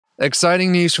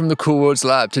Exciting news from the Cool Worlds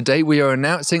lab. Today we are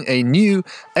announcing a new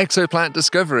exoplanet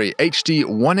discovery, HD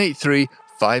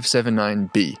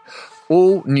 183579b.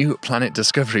 All new planet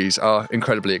discoveries are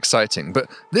incredibly exciting,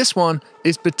 but this one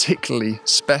is particularly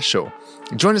special.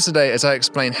 Join us today as I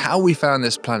explain how we found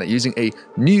this planet using a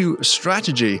new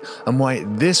strategy and why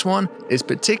this one is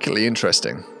particularly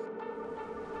interesting.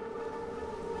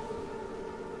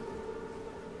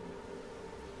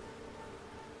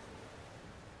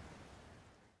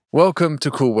 Welcome to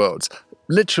Cool Worlds.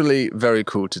 Literally very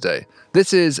cool today.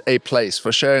 This is a place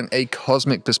for sharing a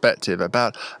cosmic perspective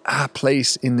about our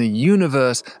place in the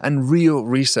universe and real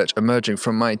research emerging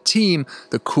from my team,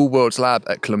 the Cool Worlds Lab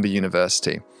at Columbia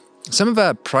University. Some of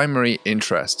our primary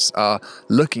interests are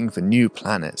looking for new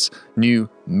planets, new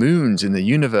moons in the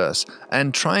universe,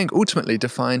 and trying ultimately to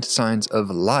find signs of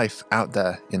life out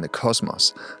there in the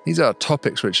cosmos. These are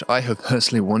topics which I have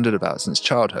personally wondered about since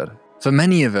childhood. For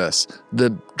many of us,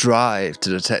 the drive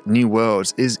to detect new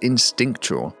worlds is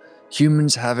instinctual.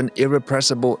 Humans have an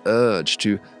irrepressible urge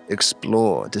to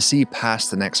explore, to see past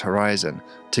the next horizon,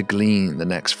 to glean the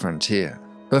next frontier.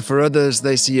 But for others,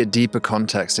 they see a deeper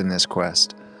context in this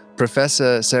quest.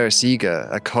 Professor Sarah Seeger,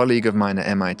 a colleague of mine at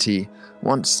MIT,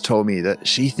 once told me that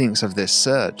she thinks of this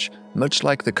search much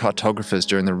like the cartographers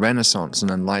during the Renaissance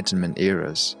and Enlightenment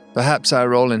eras. Perhaps our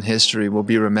role in history will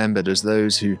be remembered as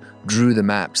those who drew the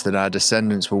maps that our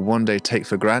descendants will one day take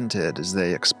for granted as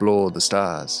they explore the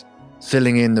stars,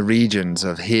 filling in the regions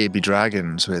of here be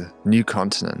dragons with new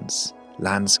continents,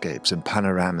 landscapes and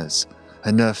panoramas,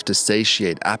 enough to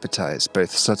satiate appetites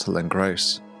both subtle and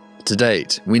gross. To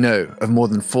date, we know of more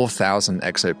than 4,000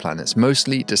 exoplanets,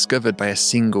 mostly discovered by a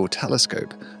single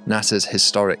telescope, NASA's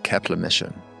historic Kepler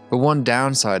mission. But one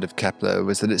downside of Kepler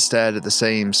was that it stared at the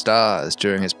same stars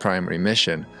during its primary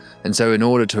mission, and so in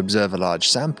order to observe a large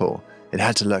sample, it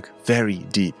had to look very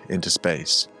deep into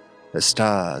space, at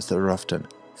stars that were often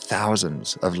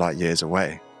thousands of light years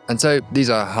away. And so these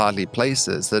are hardly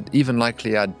places that even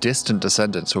likely our distant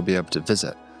descendants will be able to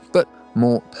visit. But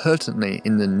more pertinently,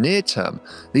 in the near term,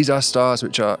 these are stars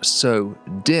which are so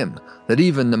dim that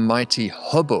even the mighty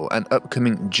Hubble and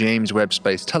upcoming James Webb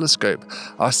Space Telescope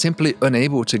are simply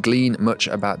unable to glean much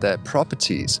about their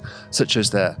properties, such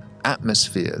as their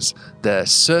atmospheres, their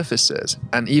surfaces,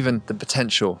 and even the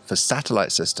potential for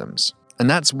satellite systems. And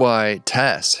that's why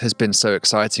TESS has been so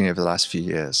exciting over the last few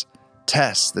years.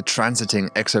 TESS, the Transiting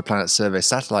Exoplanet Survey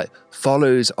satellite,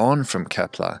 follows on from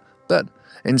Kepler, but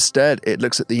instead, it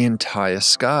looks at the entire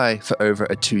sky for over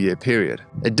a 2-year period.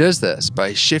 It does this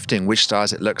by shifting which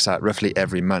stars it looks at roughly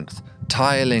every month,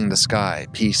 tiling the sky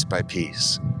piece by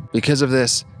piece. Because of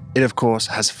this, it of course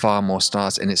has far more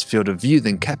stars in its field of view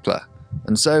than Kepler.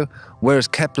 And so, whereas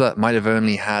Kepler might have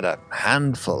only had a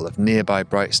handful of nearby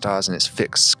bright stars in its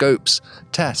fixed scopes,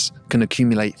 TESS can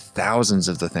accumulate thousands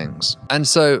of the things. And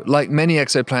so, like many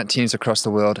exoplanet teams across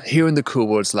the world, here in the Cool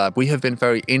Worlds lab, we have been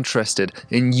very interested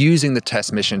in using the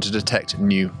TESS mission to detect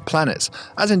new planets,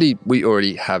 as indeed we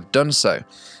already have done so.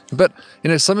 But,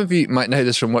 some of you might know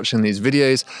this from watching these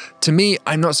videos. To me,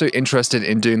 I'm not so interested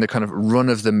in doing the kind of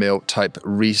run-of-the-mill type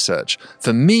research.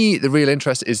 For me, the real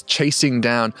interest is chasing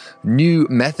down new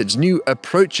methods, new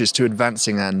approaches to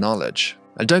advancing our knowledge.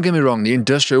 And don't get me wrong, the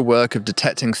industrial work of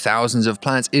detecting thousands of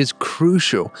planets is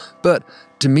crucial, but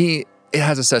to me, it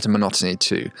has a certain monotony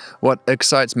too. What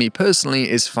excites me personally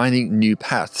is finding new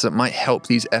paths that might help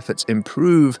these efforts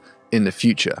improve in the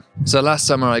future. So last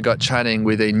summer I got chatting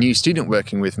with a new student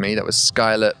working with me, that was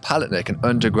Skylar Palatnik, an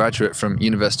undergraduate from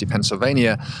University of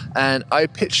Pennsylvania, and I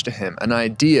pitched to him an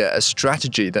idea, a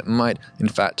strategy that might in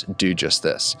fact do just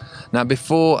this. Now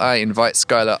before I invite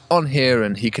Skylar on here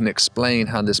and he can explain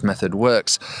how this method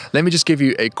works, let me just give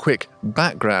you a quick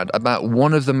background about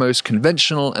one of the most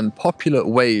conventional and popular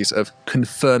ways of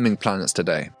confirming planets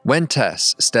today. When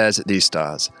TESS stares at these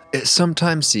stars, it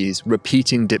sometimes sees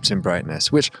repeating dips in brightness,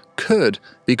 which could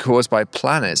be caused by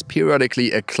planets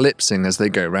periodically eclipsing as they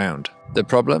go round. The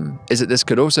problem is that this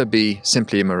could also be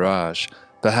simply a mirage,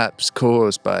 perhaps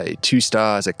caused by two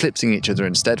stars eclipsing each other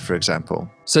instead, for example.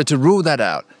 So to rule that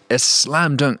out, a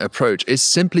slam dunk approach is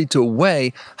simply to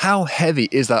weigh how heavy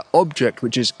is that object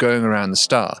which is going around the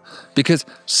star. Because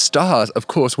stars, of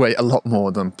course, weigh a lot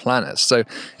more than planets. So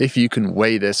if you can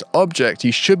weigh this object,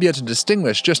 you should be able to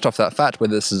distinguish just off that fact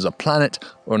whether this is a planet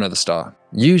or another star.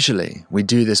 Usually, we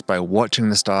do this by watching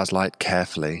the star's light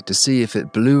carefully to see if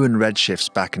it blue and red shifts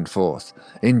back and forth,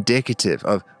 indicative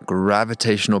of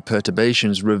gravitational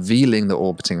perturbations revealing the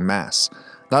orbiting mass.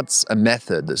 That's a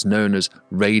method that's known as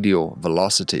radial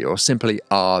velocity, or simply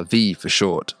RV for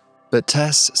short. But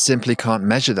TESS simply can't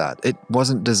measure that. It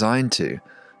wasn't designed to.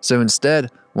 So instead,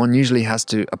 one usually has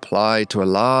to apply to a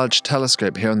large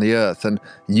telescope here on the Earth and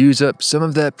use up some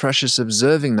of their precious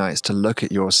observing nights to look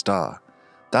at your star.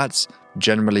 That's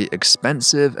generally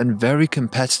expensive and very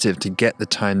competitive to get the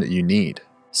time that you need.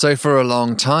 So for a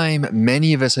long time,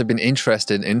 many of us have been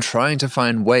interested in trying to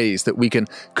find ways that we can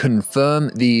confirm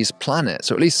these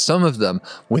planets, or at least some of them,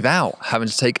 without having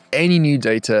to take any new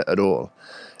data at all.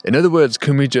 In other words,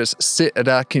 can we just sit at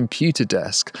our computer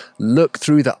desk, look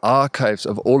through the archives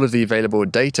of all of the available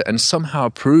data, and somehow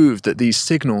prove that these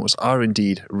signals are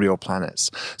indeed real planets?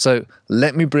 So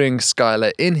let me bring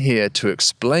Skylar in here to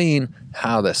explain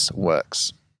how this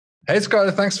works. Hey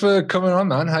Skylar, thanks for coming on,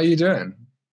 man. How are you doing?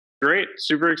 Great.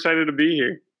 Super excited to be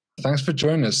here. Thanks for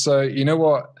joining us. So you know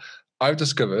what? I've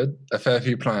discovered a fair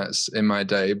few planets in my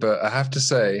day, but I have to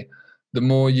say, the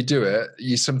more you do it,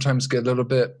 you sometimes get a little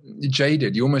bit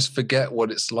jaded. You almost forget what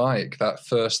it's like, that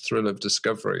first thrill of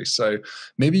discovery. So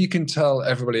maybe you can tell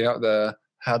everybody out there,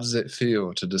 how does it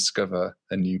feel to discover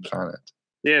a new planet?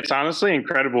 Yeah, it's honestly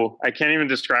incredible. I can't even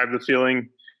describe the feeling.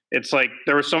 It's like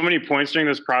there were so many points during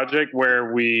this project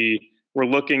where we were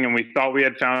looking and we thought we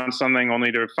had found something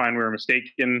only to find we were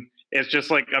mistaken. It's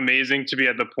just like amazing to be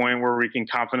at the point where we can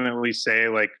confidently say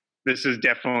like, this is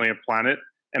definitely a planet.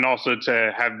 And also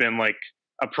to have been like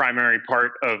a primary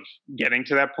part of getting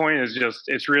to that point is just,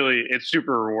 it's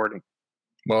super rewarding.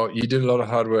 Well, you did a lot of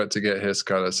hard work to get here,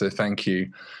 Skylar, so thank you.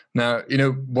 Now,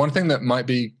 one thing that might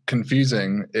be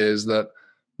confusing is that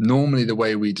normally the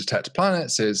way we detect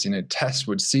planets is, TESS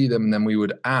would see them and then we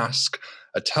would ask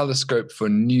a telescope for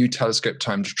new telescope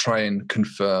time to try and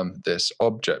confirm this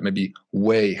object, maybe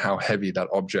weigh how heavy that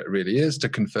object really is to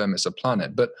confirm it's a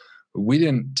planet. But we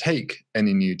didn't take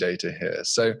any new data here.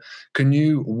 So can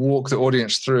you walk the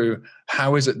audience through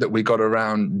how is it that we got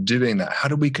around doing that? How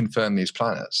do we confirm these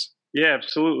planets? Yeah,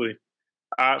 absolutely.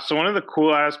 So one of the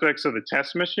cool aspects of the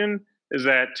TESS mission is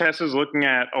that TESS is looking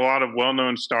at a lot of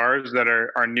well-known stars that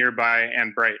are nearby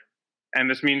and bright. And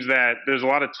this means that there's a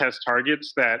lot of TESS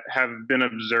targets that have been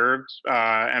observed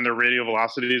and their radial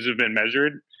velocities have been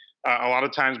measured a lot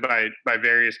of times by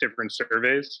various different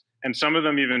surveys. And some of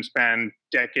them even span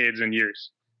decades and years.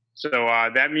 So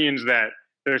that means that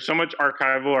there's so much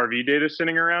archival RV data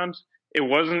sitting around, it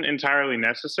wasn't entirely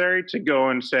necessary to go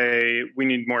and say, we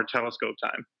need more telescope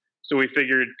time. So we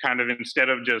figured kind of instead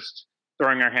of just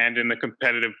throwing our hand in the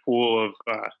competitive pool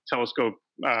of telescope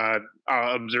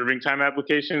observing time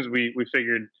applications, we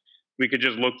figured we could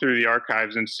just look through the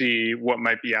archives and see what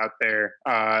might be out there,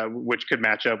 which could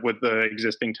match up with the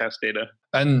existing test data.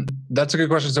 And that's a good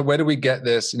question. So where do we get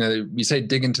this? You say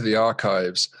dig into the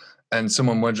archives, and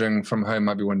someone wondering from home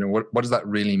might be wondering, what does that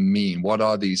really mean? What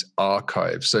are these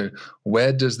archives? So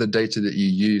where does the data that you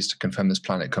use to confirm this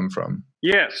planet come from?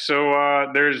 Yeah,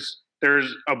 so there's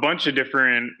a bunch of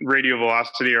different radio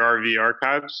velocity or RV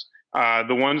archives.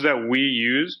 The ones that we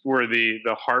used were the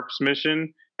HARPS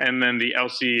mission and then the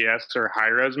LCES or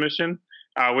high-res mission,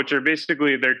 which are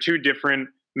basically, they're two different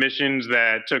missions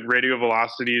that took radio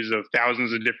velocities of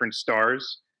thousands of different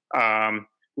stars,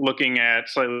 looking at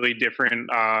slightly different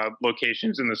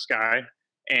locations in the sky.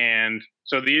 And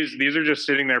so these are just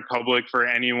sitting there public for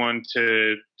anyone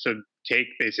to take,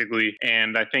 basically.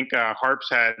 And I think HARPS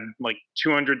had like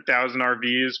 200,000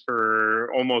 RVs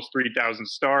for almost 3,000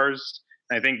 stars.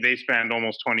 I think they spanned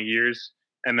almost 20 years.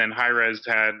 And then high-res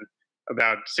had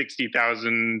about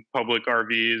 60,000 public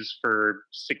RVs for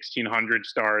 1,600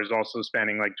 stars, also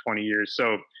spanning like 20 years.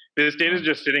 So this data is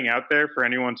just sitting out there for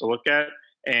anyone to look at.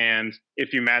 And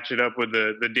if you match it up with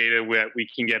the data that we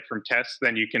can get from tests,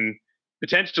 then you can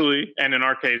potentially, and in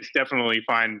our case, definitely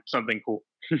find something cool.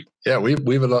 Yeah,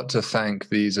 we've a lot to thank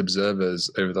these observers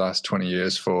over the last 20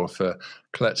 years for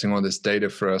collecting all this data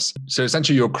for us. So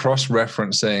essentially you're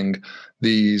cross-referencing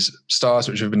these stars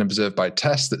which have been observed by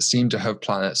tests that seem to have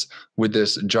planets with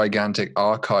this gigantic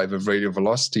archive of radial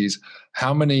velocities.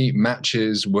 How many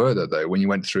matches were there, though, when you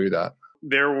went through that?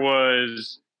 There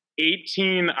was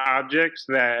 18 objects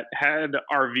that had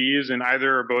RVs in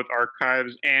either or both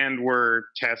archives and were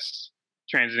test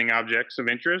transiting objects of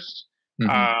interest.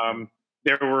 Mm-hmm.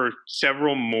 There were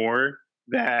several more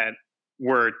that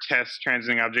were test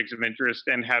transiting objects of interest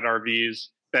and had RVs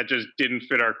that just didn't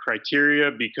fit our criteria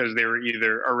because they were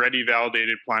either already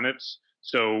validated planets,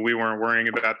 so we weren't worrying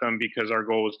about them because our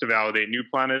goal was to validate new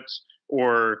planets,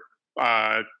 or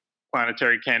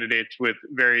planetary candidates with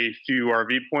very few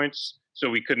RV points, so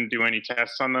we couldn't do any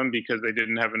tests on them because they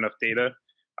didn't have enough data.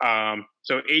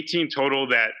 So 18 total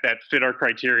that fit our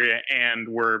criteria and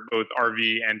were both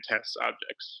RV and test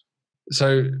objects.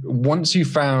 So once you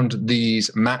found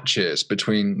these matches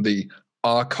between the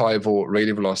archival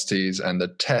radial velocities and the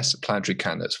test planetary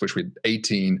candidates, which were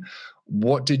 18,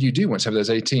 what did you do once you have those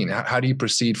 18? How do you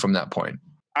proceed from that point?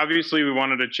 Obviously, we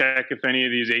wanted to check if any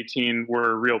of these 18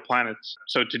 were real planets.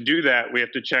 So to do that, we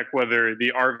have to check whether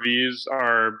the RVs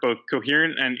are both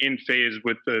coherent and in phase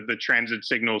with the transit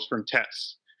signals from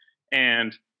tests.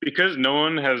 And because no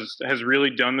one has really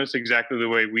done this exactly the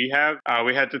way we have,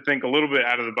 we had to think a little bit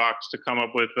out of the box to come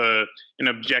up with an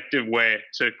objective way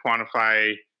to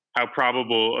quantify how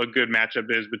probable a good matchup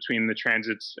is between the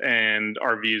transits and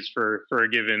RVs for a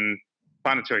given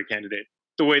planetary candidate.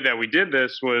 The way that we did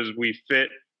this was we fit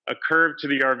a curve to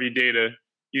the RV data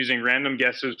using random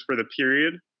guesses for the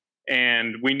period,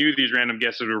 and we knew these random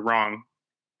guesses were wrong.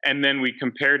 And then we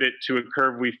compared it to a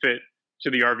curve we fit to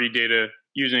the RV data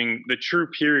using the true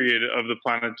period of the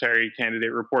planetary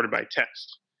candidate reported by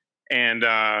test. And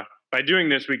by doing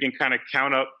this, we can kind of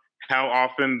count up how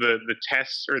often the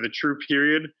tests or the true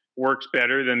period works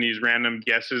better than these random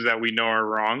guesses that we know are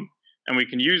wrong. And we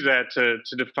can use that to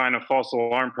define a false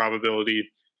alarm probability,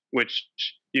 which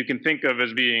you can think of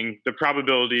as being the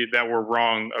probability that we're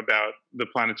wrong about the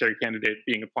planetary candidate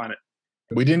being a planet.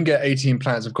 We didn't get 18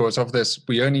 planets, of course, off this.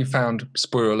 We only found,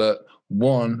 spoiler alert,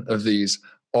 one of these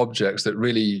objects that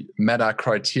really met our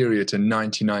criteria to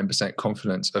 99%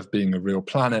 confidence of being a real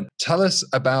planet. Tell us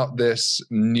about this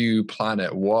new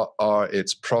planet. What are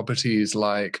its properties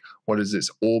like? What is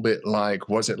its orbit like?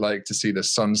 What's it like to see the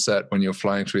sunset when you're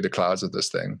flying through the clouds of this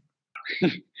thing?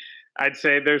 I'd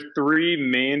say there's three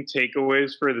main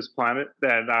takeaways for this planet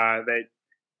that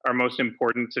are most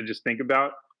important to just think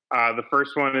about. The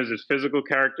first one is its physical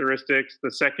characteristics.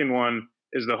 The second one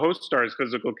is the host star's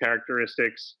physical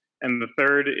characteristics. And the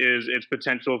third is its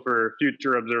potential for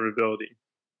future observability.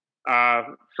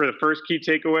 For the first key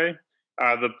takeaway,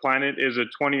 the planet is a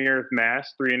 20 Earth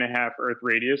mass, 3.5 Earth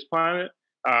radius planet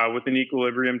with an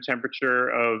equilibrium temperature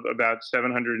of about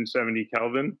 770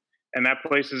 Kelvin. And that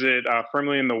places it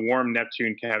firmly in the warm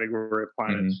Neptune category of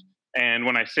planets. Mm-hmm. And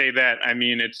when I say that, I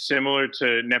mean it's similar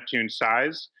to Neptune's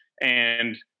size.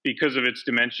 And because of its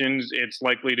dimensions, it's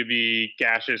likely to be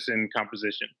gaseous in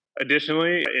composition.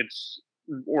 Additionally, its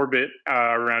orbit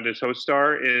around its host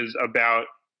star is about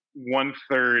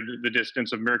 1/3 the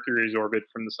distance of Mercury's orbit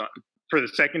from the sun. For the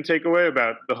second takeaway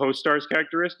about the host star's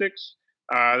characteristics,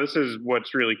 this is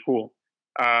what's really cool.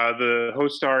 The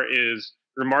host star is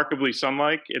remarkably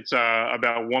sun-like. It's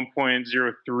about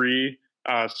 1.03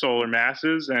 solar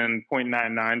masses and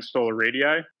 0.99 solar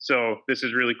radii. So this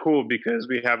is really cool because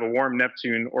we have a warm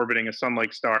Neptune orbiting a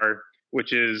sun-like star,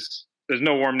 there's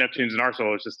no warm Neptunes in our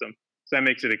solar system. So that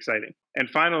makes it exciting. And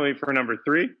finally, for number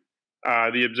 3,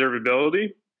 the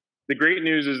observability. The great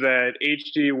news is that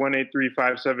HD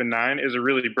 183579 is a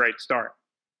really bright star.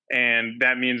 And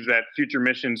that means that future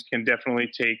missions can definitely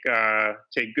take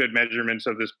good measurements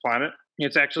of this planet.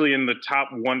 It's actually in the top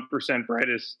 1%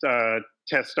 brightest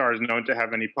test stars known to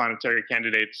have any planetary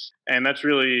candidates. And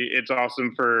it's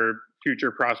awesome for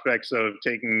future prospects of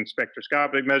taking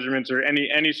spectroscopic measurements or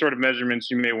any sort of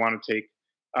measurements you may want to take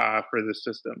for this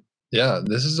system. Yeah,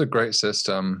 this is a great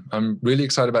system. I'm really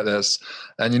excited about this.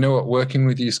 And you know what? Working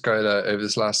with you, Skylar, over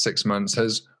this last 6 months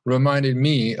has reminded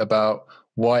me about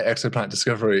why exoplanet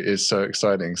discovery is so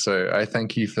exciting. So I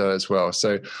thank you for that as well.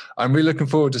 So I'm really looking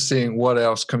forward to seeing what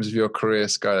else comes of your career,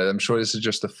 Skylar. I'm sure this is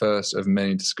just the first of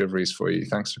many discoveries for you.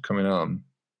 Thanks for coming on.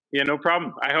 Yeah, no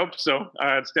problem. I hope so.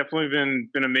 It's definitely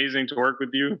been amazing to work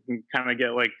with you and kind of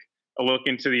get like a look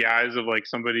into the eyes of like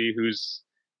somebody who's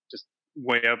just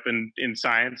way up in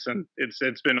science, and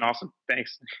it's been awesome.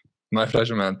 Thanks. My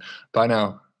pleasure, man. Bye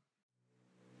now.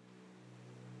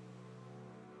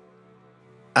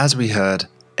 As we heard,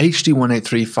 HD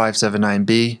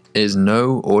 183579b is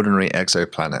no ordinary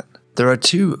exoplanet. There are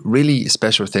two really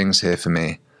special things here for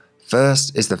me.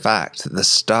 First is the fact that the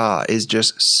star is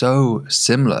just so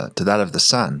similar to that of the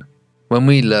Sun. When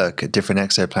we look at different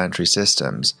exoplanetary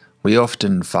systems, we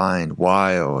often find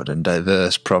wild and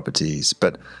diverse properties,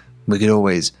 but we could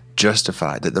always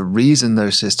justify that the reason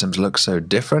those systems look so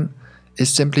different is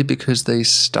simply because they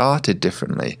started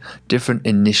differently, different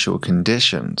initial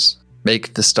conditions.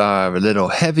 Make the star a little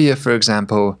heavier, for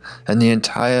example, and the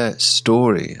entire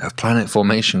story of planet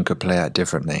formation could play out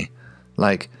differently,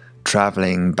 like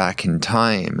traveling back in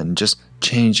time and just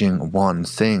changing one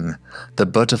thing. The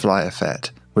butterfly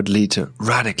effect would lead to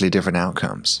radically different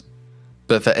outcomes.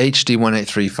 But for HD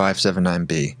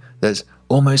 183579b, there's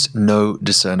almost no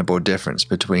discernible difference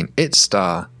between its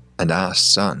star and our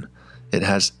Sun. It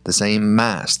has the same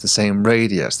mass, the same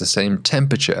radius, the same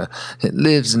temperature. It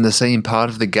lives in the same part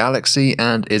of the galaxy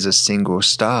and is a single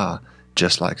star,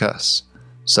 just like us.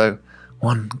 So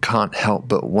one can't help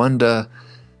but wonder,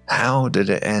 how did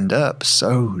it end up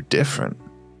so different?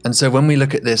 And so when we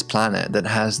look at this planet that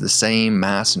has the same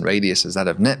mass and radius as that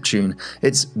of Neptune,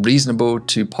 it's reasonable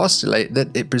to postulate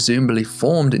that it presumably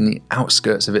formed in the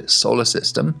outskirts of its solar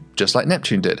system, just like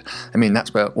Neptune did. I mean,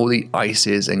 that's where all the ice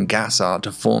is and gas are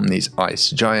to form these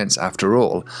ice giants after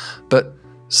all. But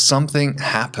something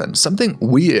happened, something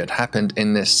weird happened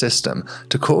in this system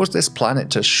to cause this planet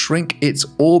to shrink its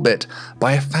orbit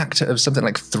by a factor of something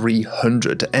like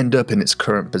 300 to end up in its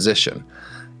current position.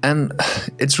 And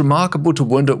it's remarkable to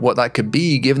wonder what that could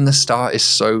be, given the star is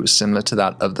so similar to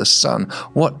that of the Sun.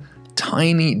 What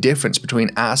tiny difference between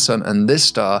our Sun and this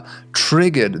star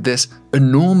triggered this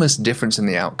enormous difference in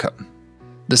the outcome?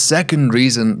 The second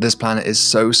reason this planet is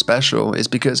so special is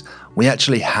because we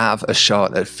actually have a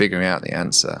shot at figuring out the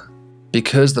answer.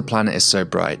 Because the planet is so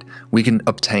bright, we can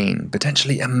obtain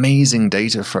potentially amazing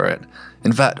data for it.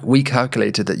 In fact, we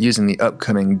calculated that using the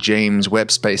upcoming James Webb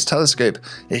Space Telescope,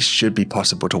 it should be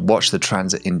possible to watch the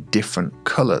transit in different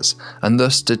colors, and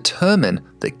thus determine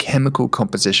the chemical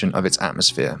composition of its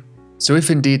atmosphere. So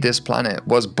if indeed this planet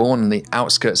was born on the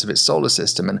outskirts of its solar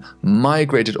system and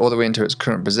migrated all the way into its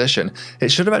current position,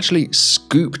 it should have actually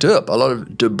scooped up a lot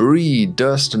of debris,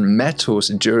 dust and metals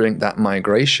during that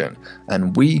migration,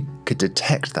 and we could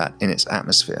detect that in its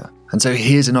atmosphere. And so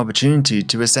here's an opportunity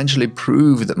to essentially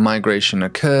prove that migration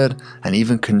occurred and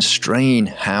even constrain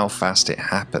how fast it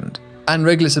happened. And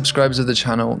regular subscribers of the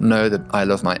channel know that I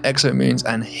love my exomoons,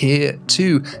 and here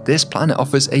too, this planet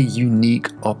offers a unique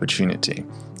opportunity.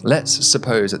 Let's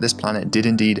suppose that this planet did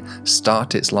indeed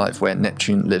start its life where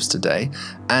Neptune lives today,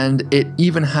 and it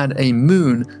even had a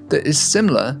moon that is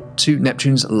similar to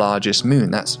Neptune's largest moon,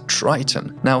 that's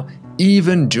Triton. Now,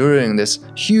 even during this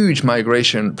huge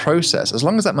migration process, as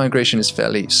long as that migration is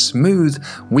fairly smooth,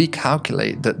 we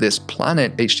calculate that this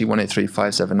planet, HD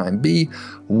 183579b,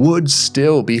 would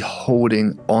still be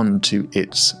holding on to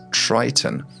its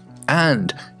Triton.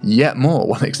 And yet more,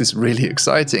 what makes this really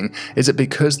exciting is that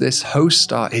because this host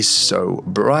star is so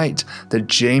bright, the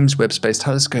James Webb Space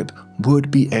Telescope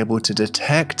would be able to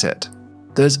detect it.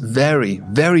 There's very,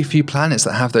 very few planets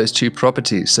that have those two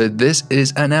properties, so this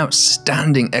is an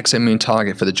outstanding exomoon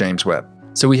target for the James Webb.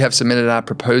 So we have submitted our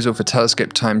proposal for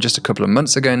telescope time just a couple of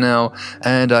months ago now,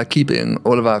 and are keeping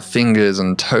all of our fingers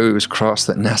and toes crossed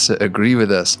that NASA agree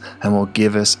with us and will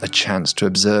give us a chance to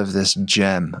observe this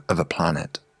gem of a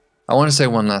planet. I want to say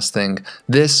one last thing.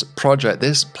 This project,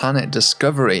 this planet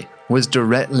discovery, was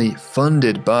directly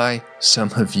funded by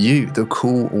some of you, the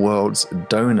Cool World's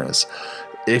donors.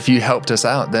 If you helped us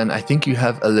out, then I think you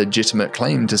have a legitimate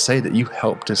claim to say that you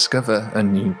helped discover a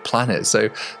new planet. So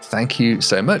thank you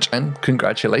so much, and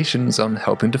congratulations on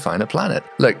helping to find a planet.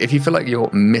 Look, if you feel like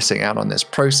you're missing out on this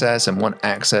process and want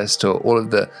access to all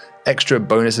of the extra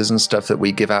bonuses and stuff that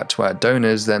we give out to our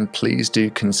donors, then please do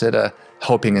consider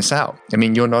helping us out. I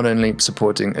mean, you're not only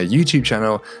supporting a YouTube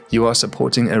channel, you are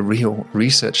supporting a real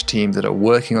research team that are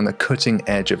working on the cutting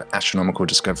edge of astronomical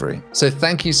discovery. So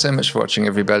thank you so much for watching,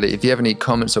 everybody. If you have any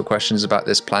comments or questions about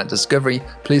this planet discovery,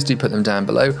 please do put them down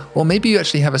below. Or maybe you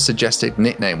actually have a suggested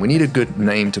nickname. We need a good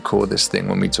name to call this thing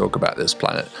when we talk about this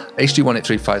planet. HD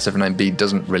 183579b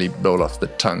doesn't really roll off the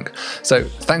tongue. So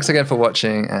thanks again for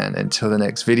watching, and until the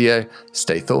next video,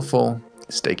 stay thoughtful,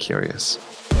 stay curious.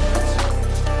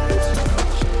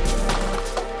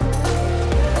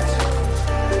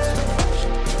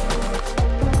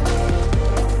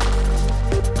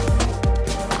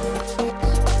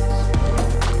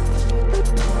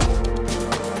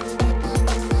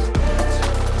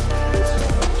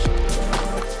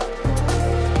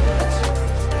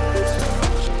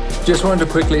 Just wanted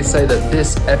to quickly say that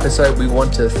this episode we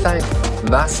want to thank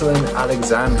Vasilin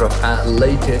Alexandrov, our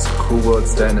latest Cool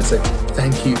World's donor. So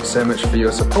thank you so much for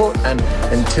your support, and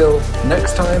until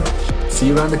next time, see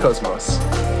you around the cosmos.